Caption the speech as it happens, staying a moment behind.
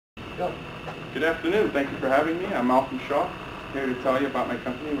go. Good afternoon. Thank you for having me. I'm Malcolm Shaw, here to tell you about my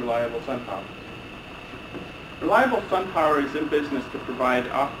company, Reliable Sun Power. Reliable Sun Power is in business to provide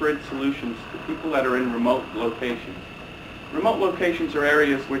off-grid solutions to people that are in remote locations. Remote locations are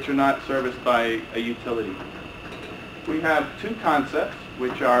areas which are not serviced by a utility. We have two concepts,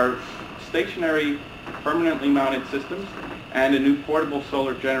 which are stationary permanently mounted systems and a new portable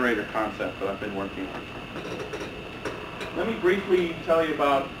solar generator concept that I've been working on. Let me briefly tell you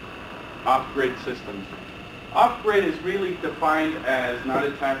about off-grid systems. Off-grid is really defined as not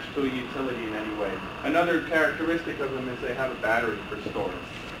attached to a utility in any way. Another characteristic of them is they have a battery for storage.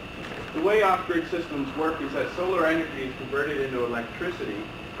 The way off-grid systems work is that solar energy is converted into electricity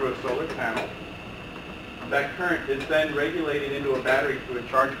through a solar panel. That current is then regulated into a battery through a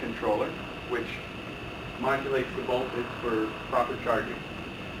charge controller, which modulates the voltage for proper charging.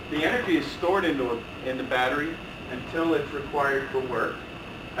 The energy is stored in the battery until it's required for work.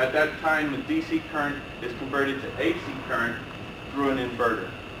 At that time, the DC current is converted to AC current through an inverter.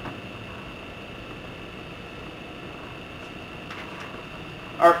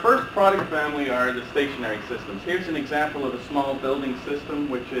 Our first product family are the stationary systems. Here's an example of a small building system,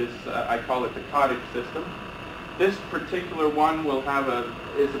 which is, I call it the cottage system. This particular one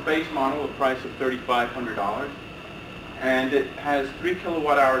is a base model, a price of $3,500. And it has 3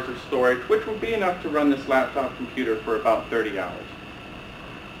 kilowatt hours of storage, which will be enough to run this laptop computer for about 30 hours.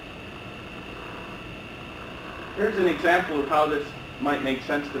 Here's an example of how this might make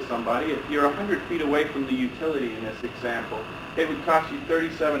sense to somebody. If you're 100 feet away from the utility in this example, it would cost you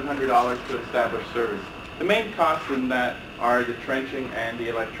 $3,700 to establish service. The main costs in that are the trenching and the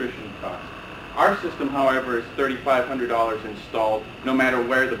electrician cost. Our system, however, is $3,500 installed, no matter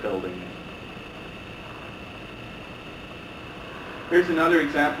where the building is. Here's another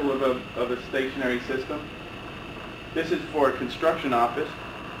example of a stationary system. This is for a construction office,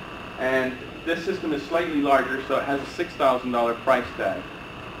 and this system is slightly larger, so it has a $6,000 price tag.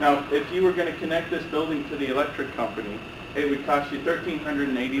 Now, if you were going to connect this building to the electric company, it would cost you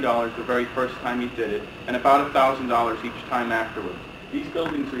 $1,380 the very first time you did it, and about $1,000 each time afterwards. These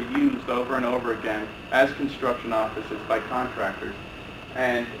buildings are used over and over again as construction offices by contractors,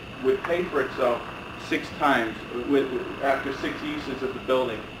 and would pay for itself 6 times. After 6 uses of the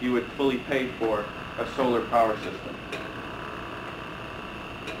building, you would fully pay for a solar power system.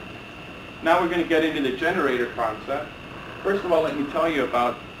 Now we're going to get into the generator concept. First of all, let me tell you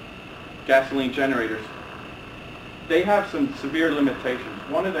about gasoline generators. They have some severe limitations,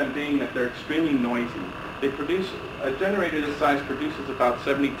 one of them being that they're extremely noisy. A generator this size produces about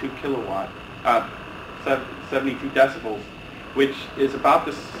 72 decibels, which is about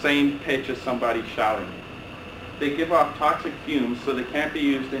the same pitch as somebody shouting. They give off toxic fumes, so they can't be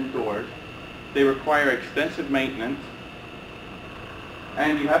used indoors. They require extensive maintenance,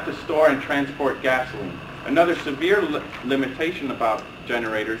 and you have to store and transport gasoline. Another severe limitation about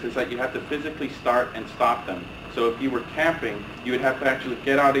generators is that you have to physically start and stop them. So if you were camping, you would have to actually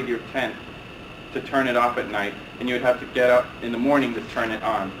get out of your tent to turn it off at night, and you would have to get up in the morning to turn it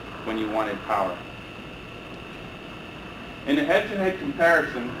on when you wanted power. In a head-to-head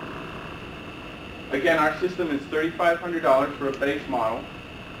comparison, again, our system is $3,500 for a base model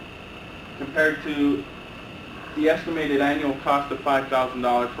compared to the estimated annual cost of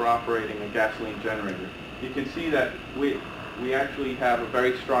 $5,000 for operating a gasoline generator. You can see that we actually have a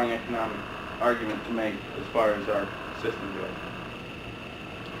very strong economic argument to make as far as our system goes.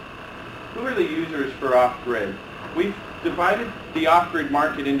 Who are the users for off-grid? We've divided the off-grid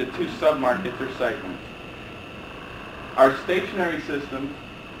market into 2 sub-markets or segments. Our stationary systems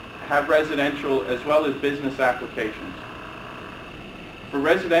have residential as well as business applications. For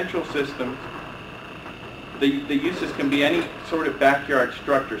residential systems, the uses can be any sort of backyard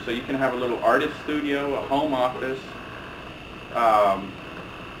structure. So you can have a little artist studio, a home office, a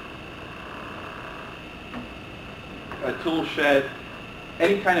tool shed,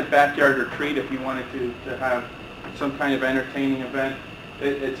 any kind of backyard retreat if you wanted to have some kind of entertaining event.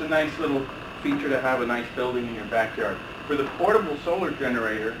 It's a nice little feature to have a nice building in your backyard. For the portable solar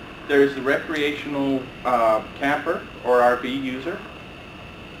generator, there's the recreational camper or RV user.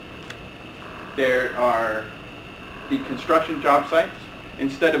 There are the construction job sites.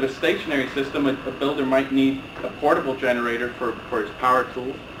 Instead of a stationary system, a builder might need a portable generator for his power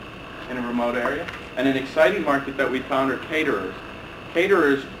tools in a remote area. And an exciting market that we found are caterers.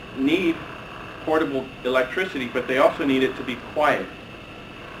 Caterers need portable electricity, but they also need it to be quiet.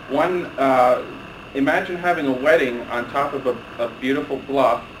 Imagine having a wedding on top of a beautiful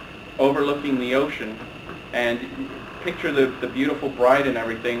bluff overlooking the ocean, and picture the beautiful bride and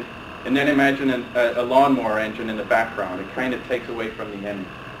everything, and then imagine a lawnmower engine in the background. It kind of takes away from the image.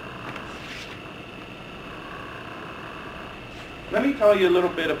 Let me tell you a little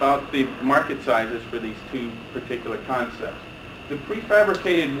bit about the market sizes for these two particular concepts. The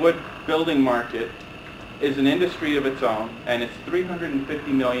prefabricated wood building market is an industry of its own, and it's $350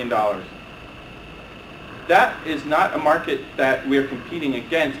 million. That is not a market that we're competing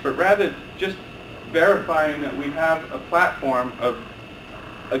against, but rather just verifying that we have a platform of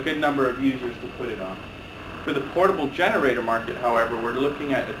a good number of users to put it on. For the portable generator market, however, we're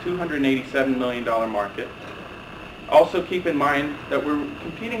looking at a $287 million market. Also keep in mind that we're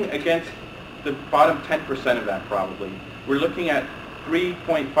competing against the bottom 10% of that probably. We're looking at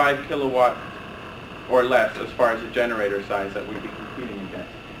 3.5 kilowatt or less as far as the generator size that we'd be competing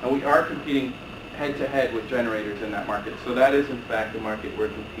against. And we are competing head-to-head with generators in that market, so that is in fact the market we're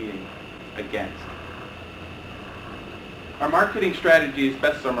competing against. Our marketing strategy is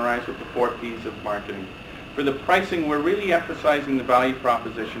best summarized with the 4 P's of marketing. For the pricing, we're really emphasizing the value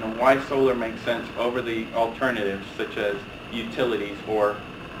proposition and why solar makes sense over the alternatives such as utilities or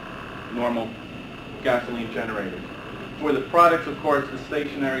normal gasoline generators. For the products, of course, the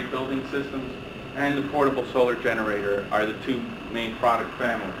stationary building systems and the portable solar generator are the 2 main product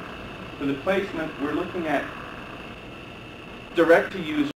families. For the placement, we're looking at direct-to-use